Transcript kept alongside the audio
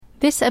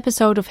This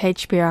episode of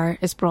HPR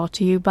is brought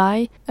to you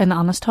by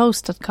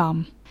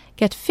anhonesthost.com.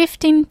 Get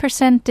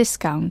 15%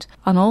 discount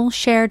on all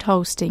shared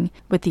hosting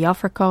with the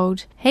offer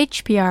code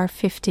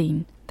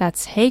HPR15.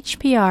 That's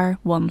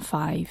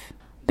HPR15.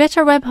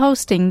 Better web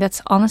hosting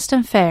that's honest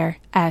and fair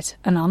at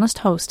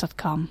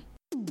anhonesthost.com.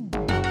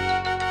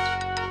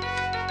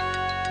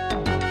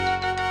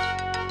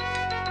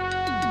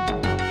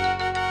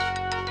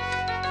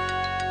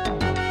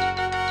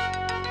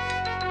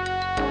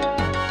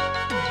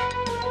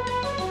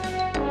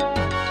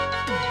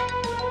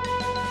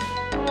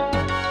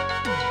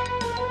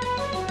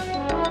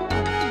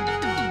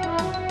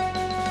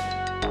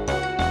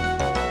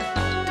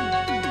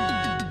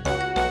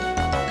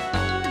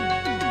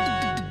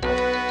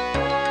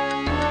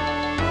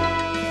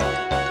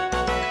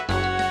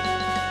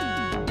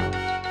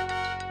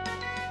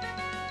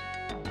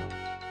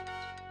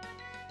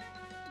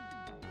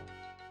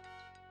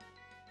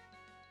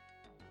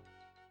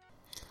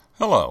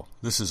 Hello,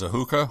 this is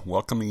Ahuka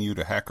welcoming you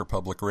to Hacker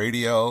Public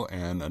Radio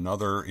and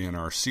another in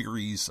our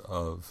series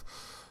of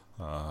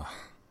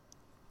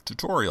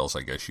tutorials,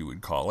 I guess you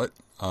would call it,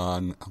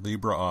 on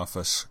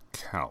LibreOffice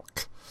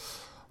Calc.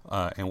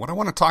 And what I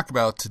want to talk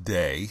about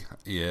today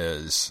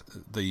is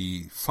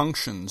the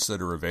functions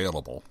that are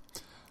available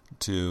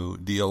to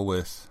deal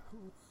with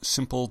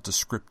simple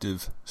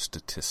descriptive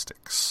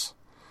statistics.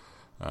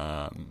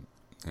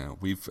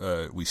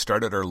 We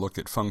started our look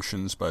at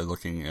functions by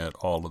looking at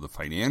all of the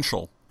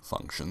financial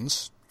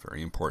functions,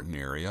 very important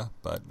area,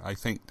 but I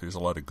think there's a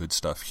lot of good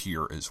stuff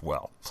here as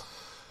well.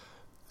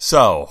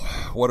 So,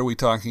 what are we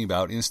talking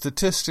about? In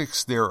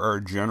statistics, there are,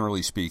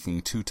 generally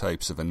speaking, two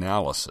types of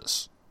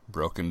analysis,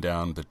 broken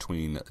down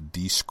between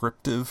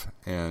descriptive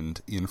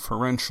and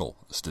inferential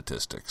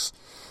statistics.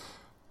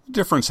 The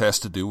difference has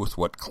to do with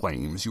what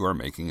claims you are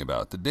making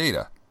about the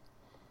data.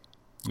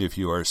 If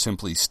you are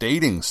simply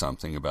stating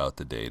something about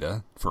the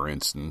data, for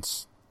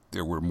instance,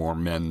 there were more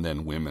men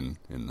than women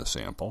in the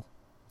sample,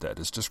 that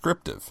is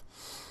descriptive.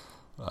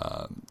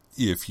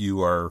 If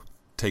you are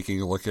taking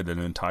a look at an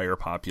entire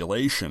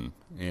population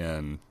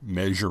and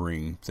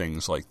measuring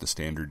things like the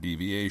standard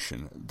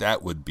deviation,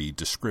 that would be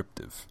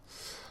descriptive.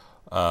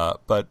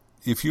 But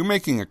if you're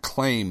making a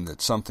claim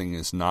that something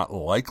is not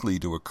likely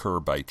to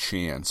occur by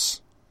chance,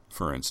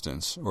 for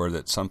instance, or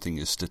that something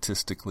is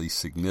statistically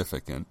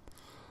significant,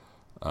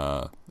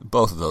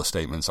 both of those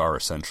statements are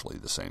essentially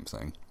the same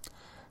thing,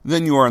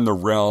 then you are in the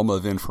realm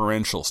of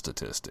inferential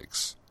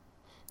statistics.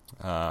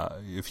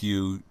 If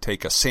you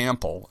take a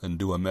sample and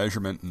do a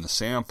measurement in the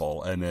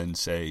sample and then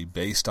say,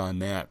 based on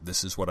that,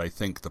 this is what I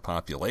think the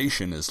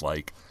population is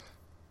like,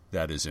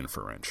 that is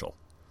inferential.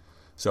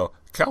 So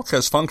Calc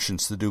has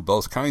functions to do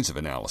both kinds of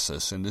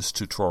analysis, and this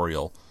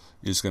tutorial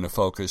is going to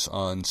focus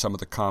on some of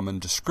the common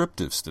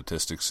descriptive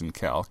statistics in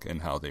Calc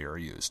and how they are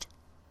used.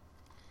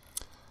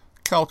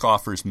 Calc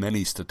offers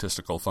many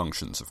statistical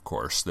functions, of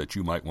course, that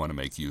you might want to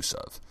make use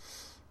of.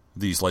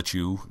 These let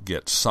you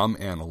get some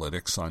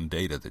analytics on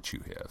data that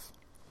you have.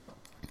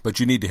 But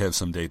you need to have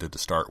some data to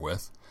start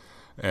with.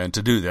 And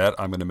to do that,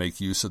 I'm going to make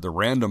use of the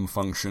random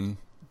function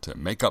to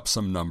make up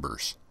some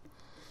numbers.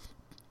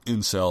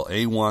 In cell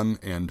A1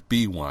 and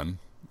B1,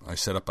 I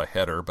set up a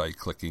header by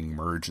clicking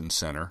Merge and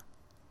Center,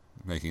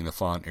 making the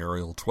font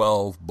Arial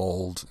 12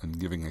 bold and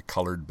giving a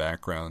colored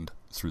background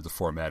through the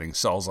Formatting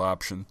Cells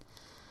option.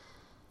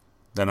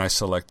 Then I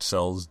select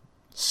cells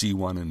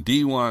C1 and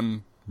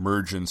D1,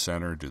 Merge and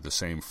Center, do the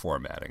same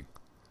formatting.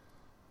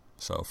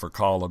 So for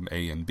column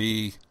A and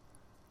B,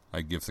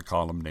 I give the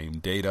column name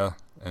Data,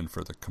 and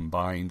for the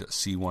combined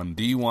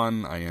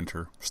C1-D1, I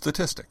enter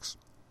Statistics.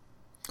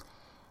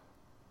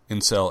 In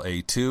cell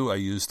A2, I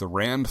use the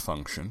rand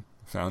function,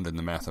 found in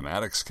the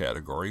Mathematics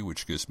category,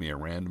 which gives me a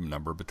random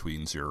number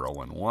between 0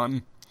 and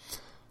 1.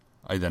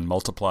 I then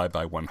multiply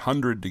by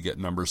 100 to get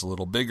numbers a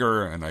little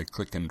bigger, and I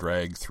click and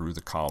drag through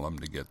the column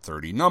to get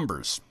 30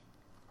 numbers.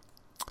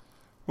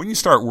 When you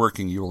start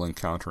working, you will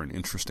encounter an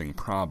interesting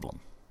problem,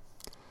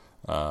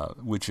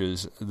 which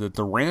is that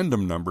the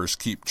random numbers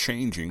keep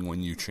changing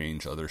when you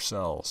change other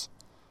cells.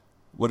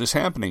 What is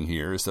happening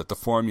here is that the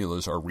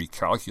formulas are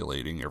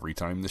recalculating every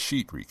time the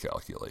sheet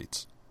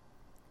recalculates.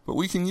 But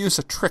we can use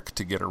a trick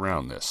to get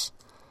around this.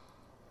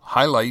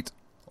 Highlight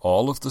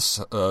all of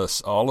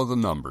the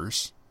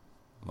numbers,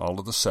 all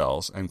of the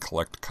cells, and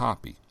collect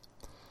copy.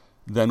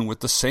 Then with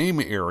the same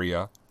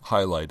area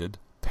highlighted,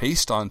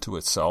 paste onto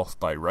itself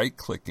by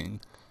right-clicking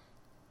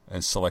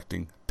and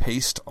selecting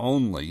Paste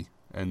Only,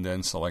 and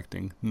then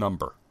selecting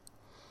Number.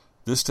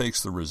 This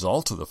takes the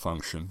result of the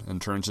function and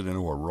turns it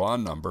into a raw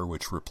number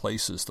which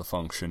replaces the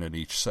function in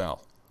each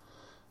cell.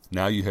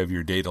 Now you have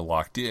your data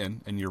locked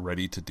in and you're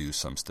ready to do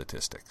some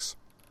statistics.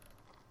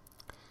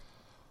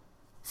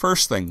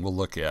 First thing we'll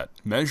look at,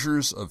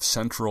 measures of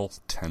central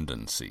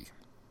tendency.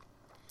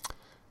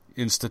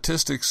 In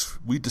statistics,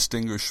 we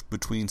distinguish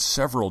between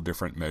several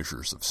different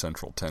measures of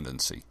central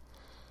tendency.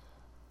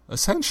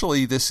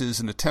 Essentially, this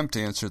is an attempt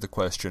to answer the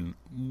question,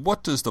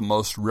 what does the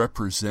most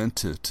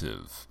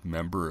representative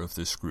member of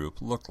this group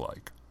look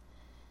like?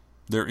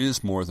 There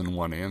is more than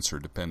one answer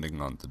depending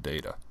on the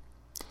data.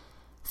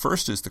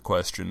 First is the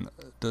question,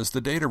 does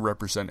the data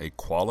represent a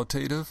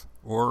qualitative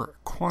or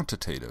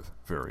quantitative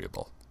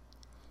variable?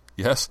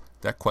 Yes,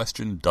 that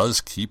question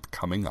does keep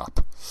coming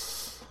up.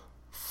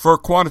 For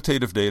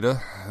quantitative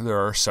data, there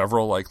are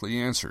several likely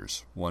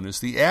answers. One is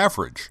the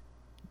average,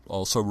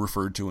 also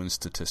referred to in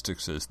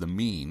statistics as the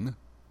mean,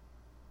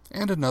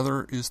 and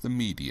another is the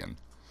median.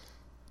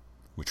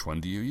 Which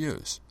one do you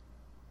use?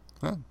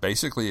 Well,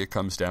 basically, it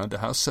comes down to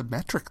how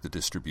symmetric the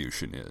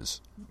distribution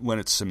is. When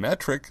it's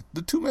symmetric,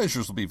 the two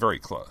measures will be very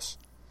close.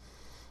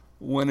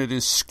 When it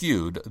is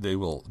skewed, they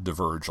will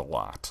diverge a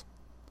lot.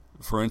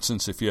 For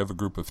instance, if you have a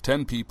group of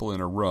 10 people in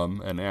a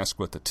room and ask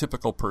what the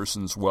typical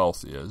person's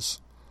wealth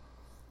is,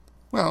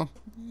 well,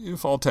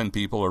 if all 10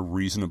 people are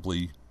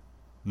reasonably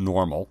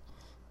normal,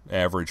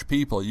 average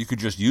people, you could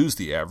just use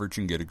the average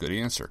and get a good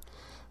answer.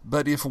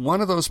 But if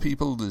one of those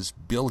people is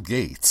Bill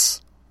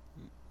Gates,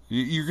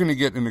 you're going to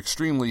get an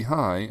extremely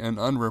high and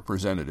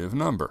unrepresentative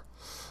number.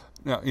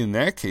 Now, in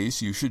that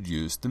case, you should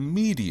use the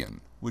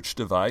median, which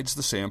divides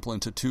the sample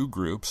into two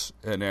groups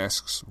and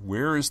asks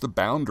where is the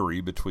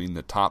boundary between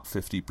the top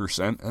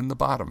 50% and the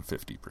bottom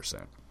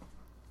 50%.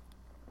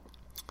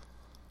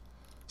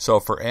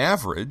 So for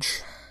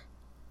average,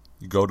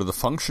 you go to the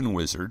function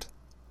wizard,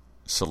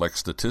 select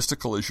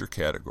statistical as your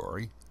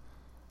category,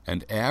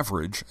 and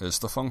average as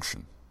the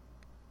function.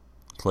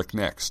 Click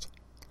Next.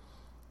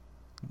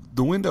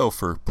 The window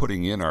for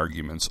putting in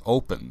arguments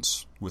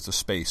opens with a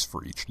space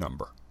for each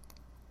number.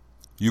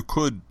 You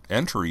could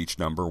enter each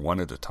number one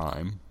at a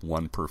time,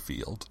 one per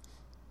field,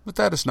 but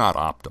that is not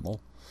optimal.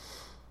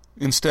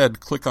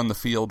 Instead, click on the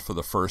field for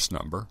the first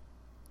number,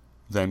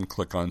 then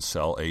click on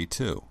cell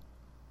A2.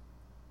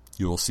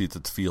 You will see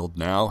that the field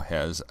now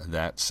has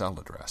that cell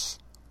address.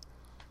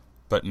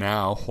 But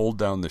now hold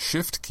down the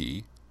Shift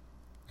key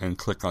and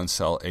click on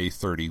cell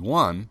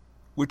A31,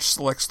 which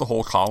selects the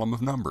whole column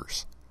of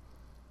numbers.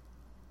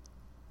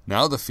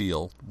 Now the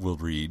field will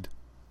read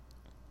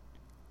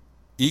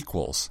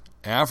equals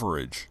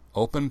average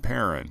open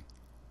paren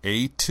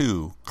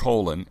A2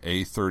 colon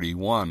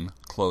A31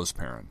 close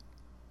paren.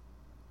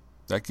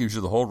 That gives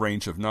you the whole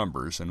range of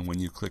numbers, and when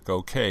you click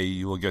OK,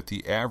 you will get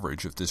the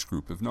average of this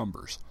group of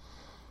numbers.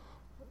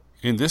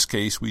 In this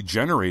case, we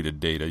generated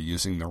data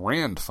using the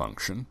rand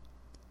function,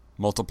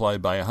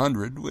 multiplied by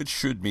 100, which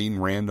should mean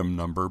random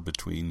number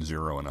between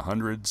 0 and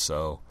 100,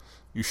 so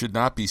you should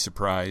not be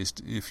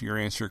surprised if your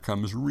answer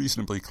comes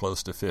reasonably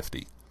close to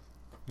 50.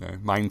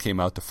 Mine came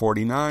out to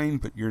 49,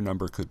 but your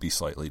number could be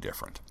slightly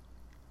different.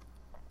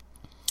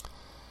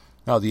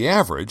 Now, the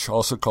average,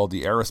 also called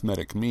the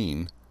arithmetic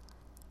mean,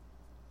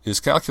 is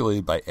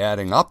calculated by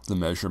adding up the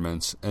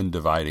measurements and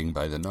dividing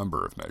by the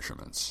number of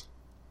measurements.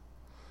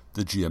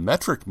 The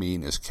geometric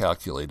mean is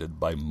calculated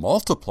by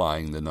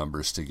multiplying the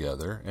numbers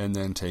together and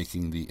then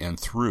taking the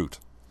nth root,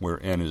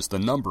 where n is the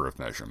number of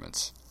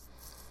measurements.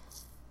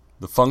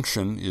 The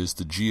function is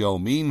the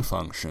geomean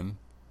function,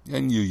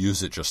 and you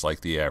use it just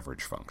like the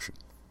average function.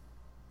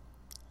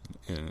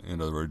 In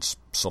other words,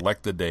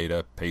 select the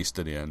data, paste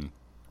it in,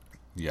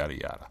 yada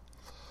yada.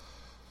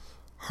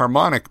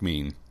 Harmonic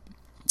mean,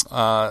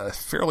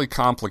 fairly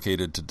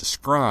complicated to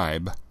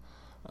describe,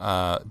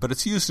 but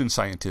it's used in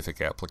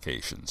scientific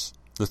applications.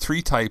 The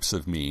three types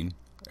of mean,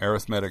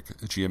 arithmetic,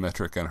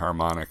 geometric, and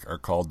harmonic, are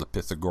called the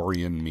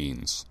Pythagorean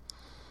means.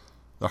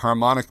 The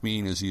harmonic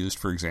mean is used,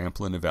 for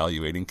example, in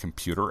evaluating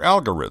computer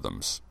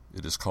algorithms.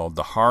 It is called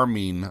the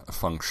harmean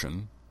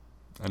function,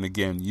 and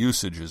again,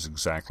 usage is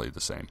exactly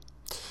the same.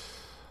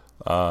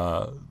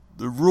 The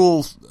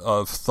rule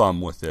of thumb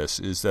with this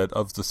is that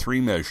of the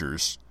three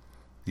measures,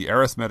 the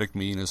arithmetic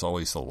mean is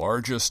always the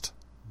largest,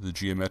 the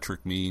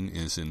geometric mean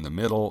is in the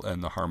middle,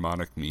 and the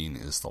harmonic mean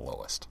is the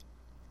lowest.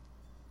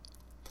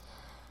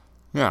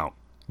 Now,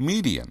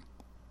 median.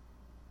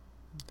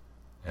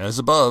 As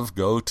above,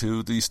 go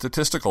to the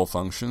statistical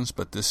functions,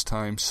 but this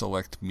time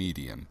select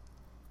median.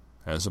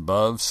 As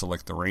above,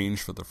 select the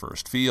range for the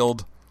first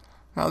field.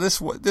 Now,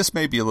 this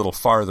may be a little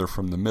farther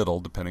from the middle,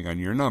 depending on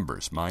your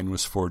numbers. Mine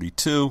was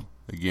 42.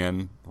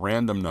 Again,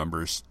 random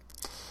numbers.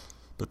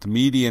 But the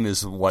median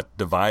is what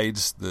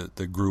divides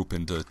the group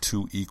into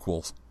two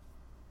equal,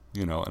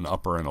 an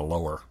upper and a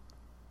lower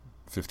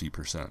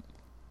 50%.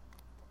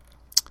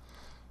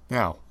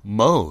 Now,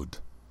 mode.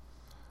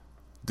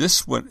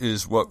 This one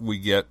is what we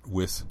get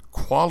with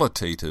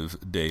qualitative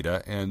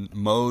data, and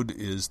mode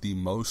is the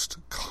most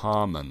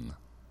common.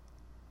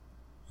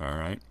 All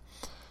right?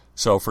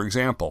 So, for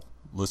example,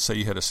 let's say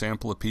you had a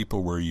sample of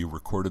people where you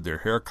recorded their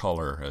hair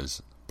color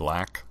as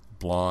black,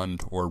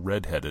 blonde, or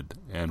redheaded,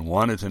 and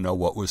wanted to know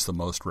what was the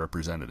most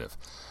representative.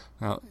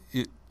 Now,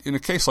 in a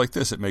case like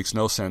this, it makes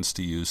no sense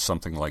to use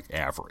something like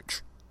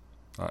average.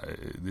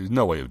 There's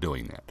no way of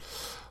doing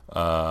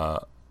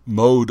that.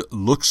 Mode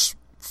looks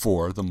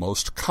for the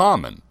most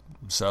common.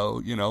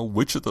 So,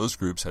 which of those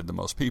groups had the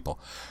most people.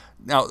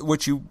 Now,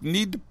 what you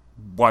need to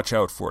watch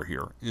out for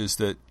here is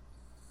that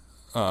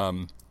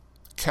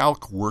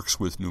Calc works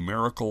with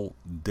numerical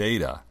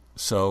data.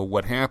 So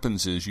what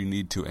happens is you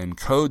need to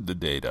encode the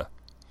data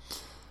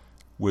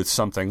with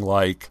something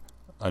like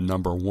a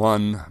number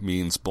 1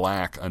 means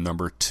black, a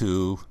number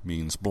 2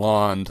 means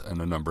blonde,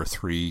 and a number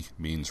 3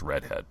 means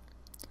redhead.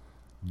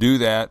 Do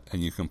that,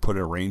 and you can put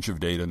a range of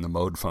data in the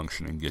mode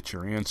function and get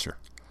your answer.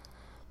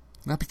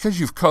 Now, because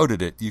you've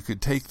coded it, you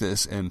could take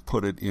this and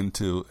put it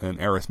into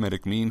an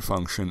arithmetic mean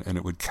function, and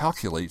it would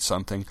calculate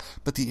something,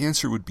 but the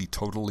answer would be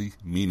totally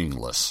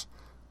meaningless.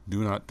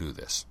 Do not do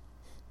this.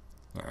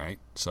 All right?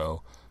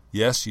 So,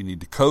 yes, you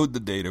need to code the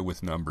data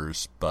with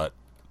numbers, but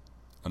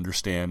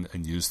understand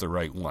and use the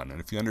right one. And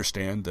if you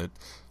understand that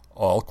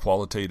all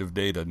qualitative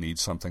data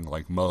needs something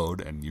like mode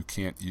and you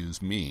can't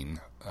use mean,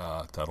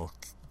 that'll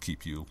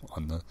keep you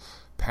on the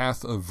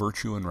path of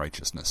virtue and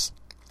righteousness.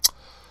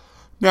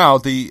 Now,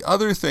 the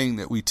other thing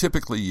that we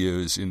typically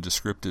use in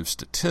descriptive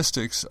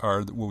statistics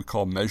are what we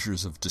call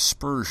measures of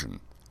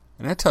dispersion.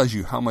 And that tells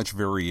you how much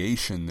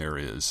variation there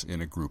is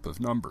in a group of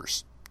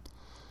numbers.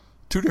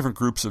 Two different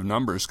groups of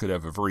numbers could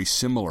have a very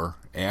similar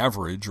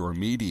average or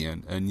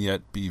median and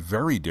yet be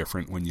very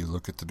different when you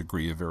look at the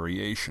degree of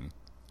variation.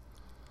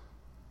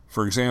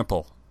 For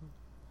example,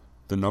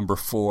 the number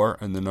 4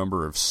 and the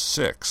number of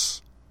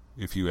 6,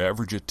 if you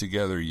average it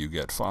together, you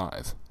get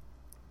 5.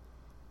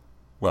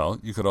 Well,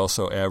 you could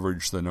also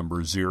average the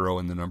number 0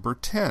 and the number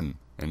 10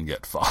 and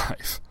get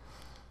 5.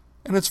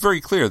 And it's very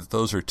clear that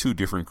those are two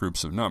different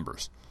groups of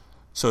numbers.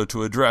 So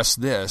to address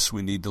this,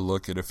 we need to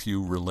look at a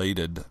few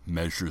related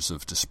measures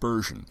of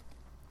dispersion.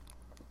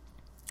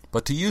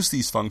 But to use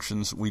these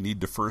functions, we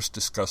need to first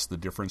discuss the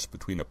difference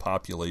between a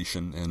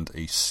population and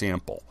a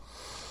sample.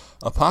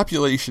 A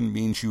population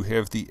means you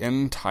have the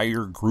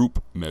entire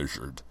group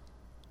measured,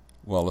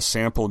 while a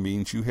sample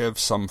means you have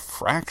some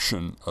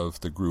fraction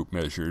of the group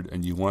measured,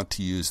 and you want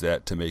to use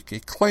that to make a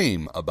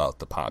claim about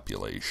the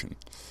population.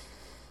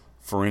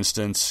 For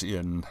instance,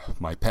 in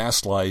my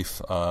past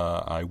life,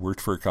 I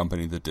worked for a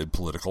company that did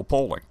political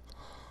polling.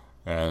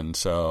 And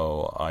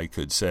so I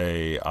could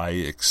say I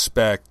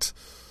expect,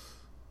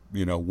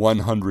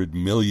 100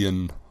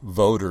 million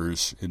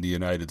voters in the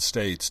United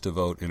States to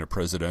vote in a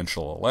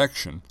presidential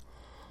election.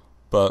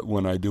 But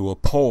when I do a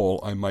poll,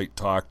 I might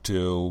talk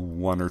to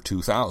 1,000 or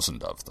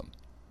 2,000 of them.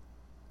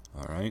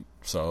 All right?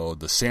 So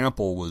the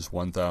sample was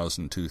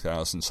 1,000,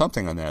 2,000,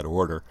 something on that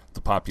order.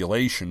 The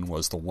population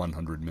was the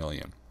 100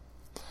 million.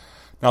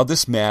 Now,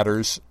 this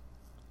matters.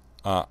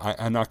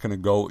 I'm not going to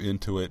go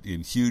into it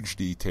in huge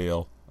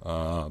detail.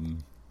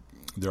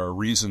 There are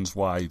reasons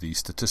why the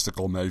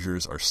statistical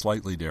measures are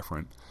slightly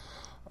different.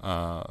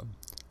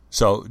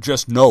 So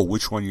just know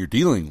which one you're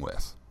dealing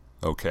with,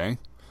 okay,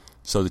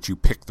 so that you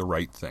pick the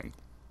right thing.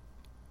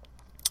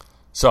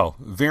 So,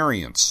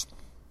 variance.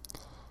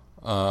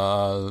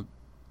 If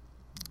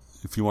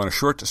you want a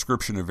short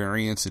description of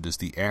variance, it is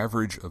the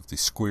average of the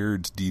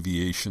squared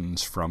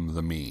deviations from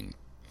the mean.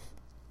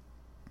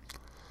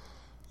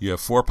 You have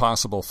 4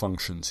 possible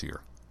functions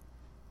here.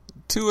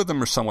 2 of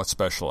them are somewhat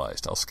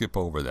specialized. I'll skip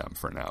over them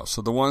for now.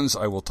 So the ones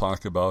I will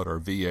talk about are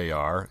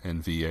VAR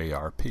and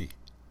VARP.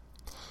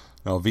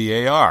 Now,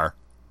 VAR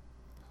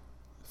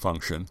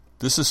function,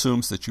 this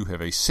assumes that you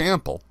have a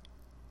sample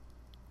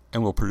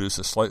and will produce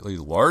a slightly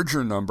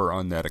larger number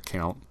on that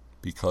account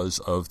because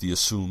of the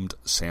assumed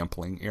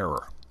sampling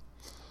error.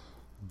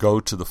 Go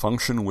to the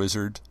function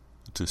wizard,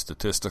 to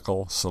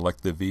statistical,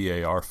 select the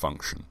VAR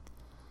function.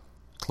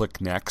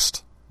 Click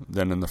Next.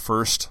 Then in the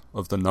first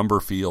of the number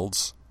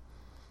fields,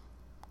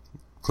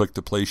 click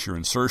to place your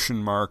insertion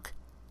mark,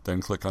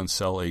 then click on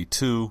cell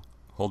A2,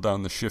 hold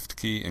down the Shift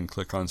key and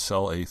click on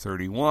cell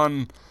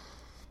A31.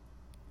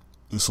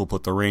 This will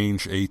put the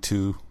range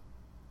A2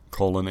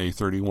 colon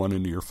A31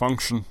 into your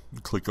function.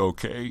 Click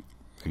OK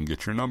and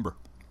get your number.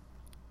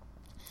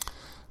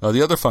 Now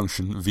the other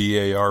function,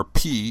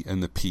 VARP,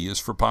 and the P is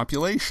for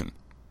population.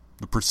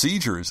 The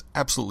procedure is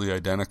absolutely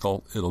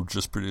identical. It'll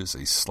just produce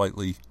a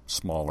slightly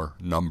smaller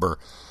number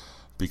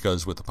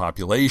because with the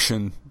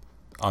population,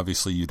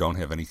 obviously you don't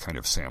have any kind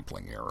of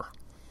sampling error.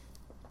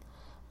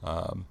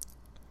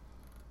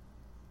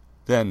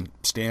 Then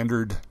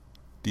standard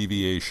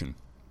deviation.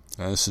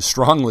 Now, this is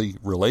strongly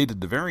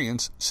related to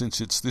variance since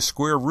it's the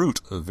square root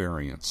of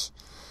variance.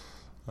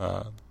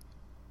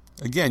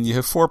 Again, you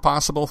have 4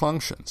 possible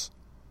functions.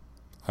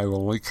 I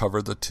will only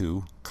cover the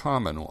 2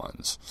 common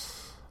ones.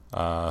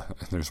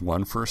 There's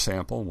one for a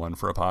sample, one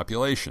for a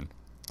population.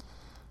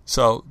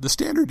 So the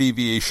standard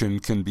deviation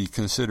can be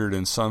considered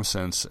in some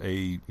sense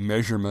a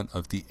measurement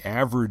of the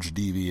average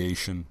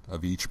deviation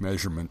of each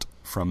measurement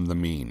from the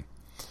mean.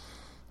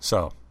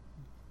 So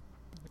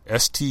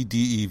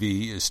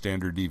STDEV is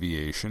standard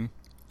deviation,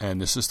 and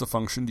this is the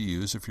function to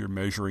use if you're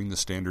measuring the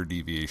standard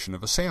deviation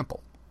of a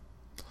sample.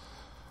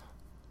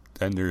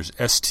 Then there's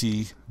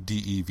STDEVP,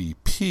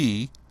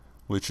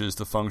 which is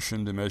the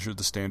function to measure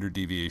the standard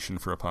deviation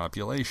for a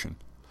population.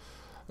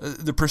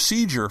 The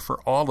procedure for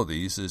all of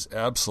these is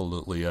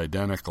absolutely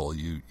identical.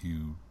 You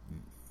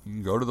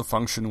go to the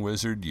function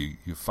wizard,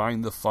 you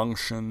find the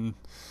function,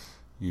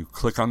 you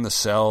click on the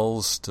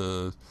cells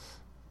to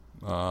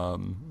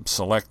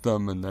select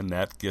them, and then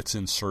that gets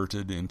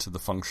inserted into the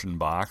function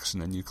box,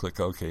 and then you click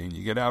OK and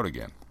you get out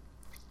again.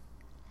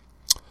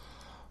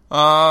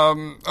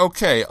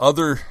 Okay,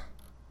 other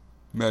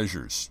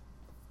measures.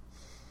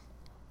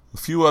 A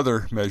few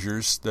other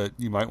measures that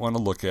you might want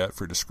to look at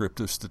for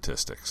descriptive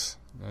statistics.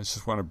 I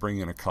just want to bring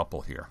in a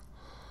couple here.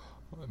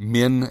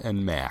 Min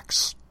and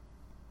max.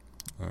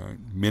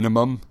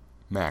 Minimum,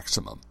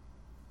 maximum.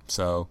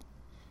 So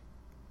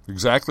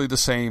exactly the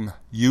same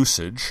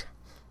usage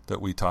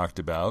that we talked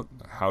about,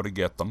 how to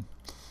get them.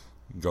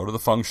 Go to the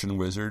function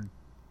wizard,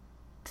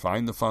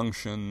 find the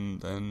function,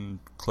 then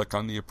click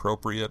on the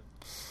appropriate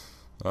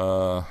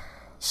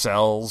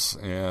cells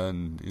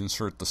and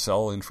insert the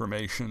cell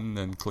information,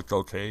 and click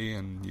OK,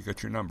 and you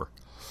get your number.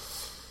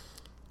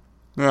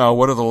 Now,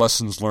 what are the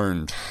lessons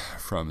learned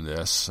from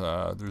this?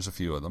 There's a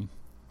few of them.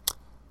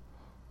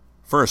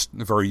 First,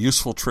 a very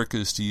useful trick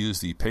is to use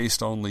the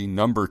paste-only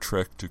number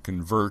trick to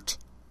convert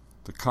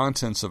the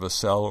contents of a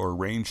cell or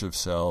range of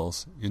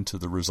cells into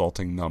the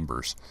resulting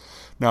numbers.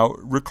 Now,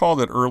 recall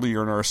that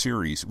earlier in our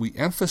series, we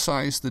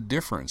emphasized the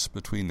difference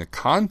between the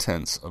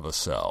contents of a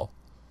cell,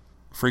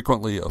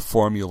 frequently a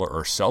formula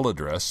or cell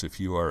address if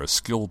you are a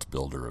skilled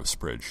builder of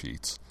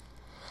spreadsheets,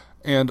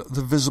 and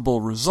the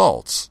visible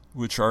results,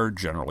 which are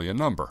generally a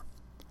number.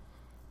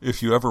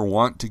 If you ever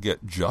want to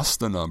get just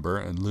the number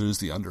and lose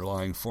the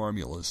underlying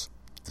formulas,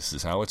 this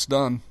is how it's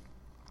done.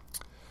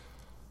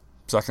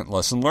 Second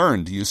lesson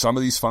learned. To use some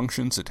of these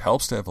functions, it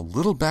helps to have a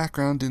little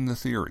background in the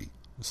theory,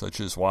 such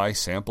as why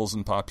samples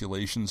and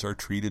populations are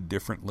treated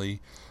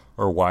differently,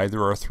 or why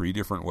there are 3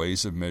 different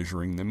ways of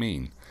measuring the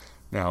mean.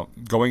 Now,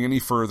 going any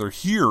further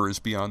here is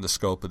beyond the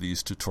scope of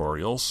these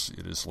tutorials.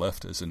 It is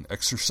left as an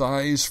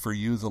exercise for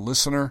you, the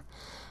listener.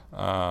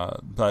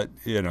 But,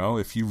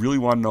 if you really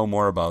want to know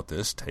more about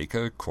this, take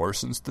a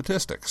course in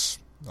statistics.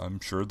 I'm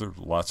sure there are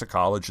lots of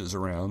colleges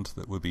around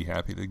that would be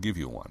happy to give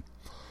you one.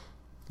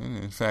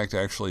 And in fact,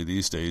 actually,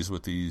 these days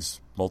with these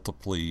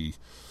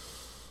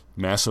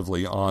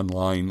massively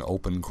online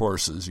open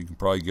courses, you can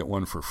probably get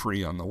one for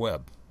free on the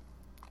web.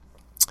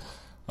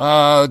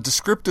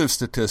 Descriptive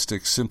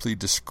statistics simply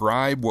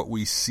describe what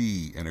we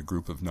see in a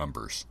group of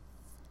numbers.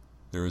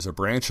 There is a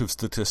branch of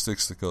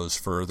statistics that goes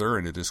further,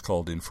 and it is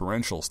called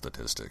inferential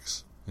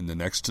statistics. In the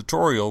next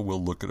tutorial,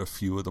 we'll look at a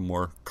few of the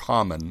more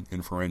common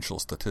inferential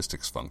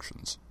statistics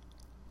functions.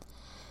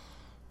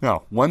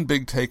 Now, one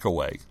big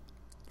takeaway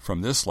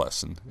from this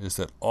lesson is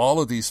that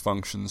all of these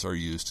functions are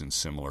used in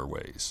similar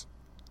ways.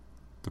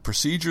 The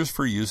procedures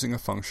for using a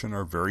function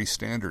are very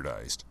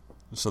standardized,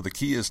 so the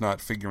key is not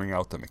figuring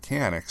out the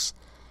mechanics,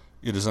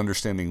 it is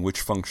understanding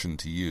which function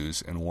to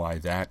use and why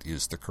that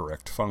is the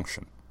correct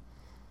function.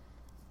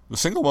 The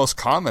single most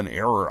common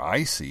error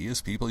I see is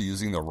people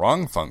using the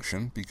wrong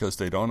function because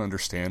they don't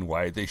understand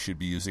why they should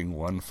be using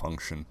one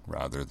function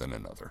rather than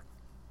another.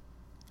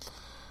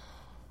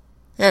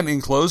 And in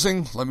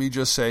closing, let me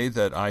just say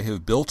that I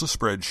have built a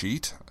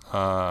spreadsheet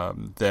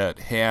that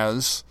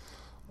has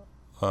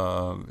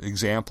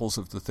examples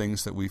of the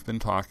things that we've been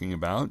talking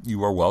about.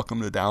 You are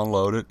welcome to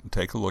download it and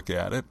take a look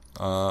at it.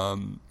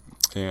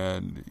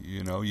 And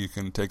you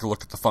can take a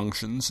look at the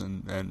functions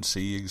and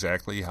see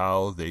exactly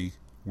how they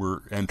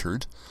were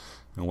entered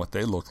and what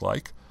they look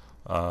like.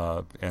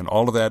 And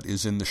all of that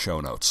is in the show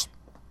notes.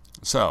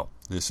 So,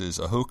 this is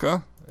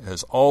Ahuka,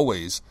 as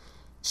always,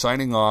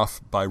 signing off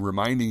by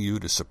reminding you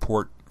to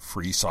support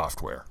free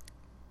software.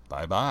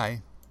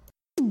 Bye-bye.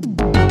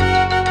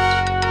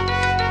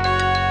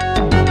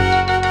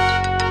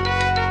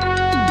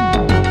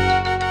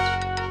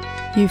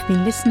 You've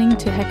been listening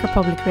to Hacker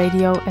Public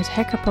Radio at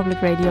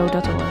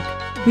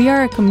hackerpublicradio.org. We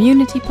are a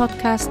community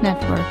podcast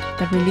network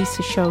that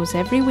releases shows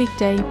every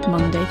weekday,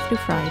 Monday through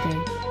Friday.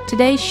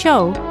 Today's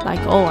show, like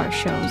all our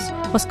shows,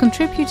 was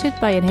contributed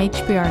by an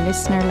HPR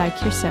listener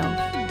like yourself.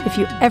 If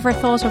you ever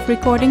thought of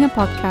recording a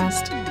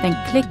podcast, then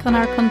click on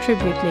our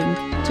Contribute link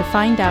to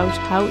find out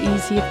how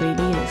easy it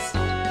really is.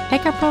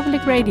 Hacker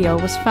Public Radio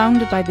was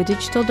founded by the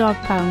Digital Dog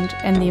Pound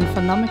and the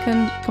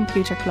Infonomicon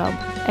Computer Club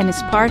and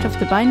is part of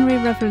the binary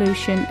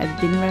revolution at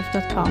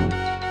binrev.com.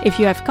 If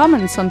you have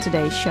comments on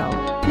today's show,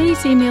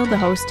 please email the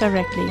host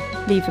directly,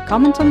 leave a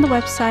comment on the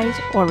website,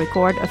 or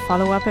record a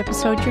follow-up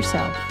episode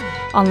yourself.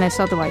 Unless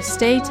otherwise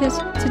stated,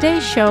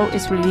 today's show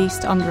is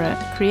released under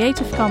a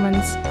Creative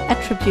Commons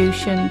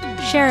Attribution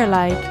Share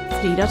Alike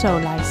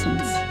 3.0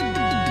 license.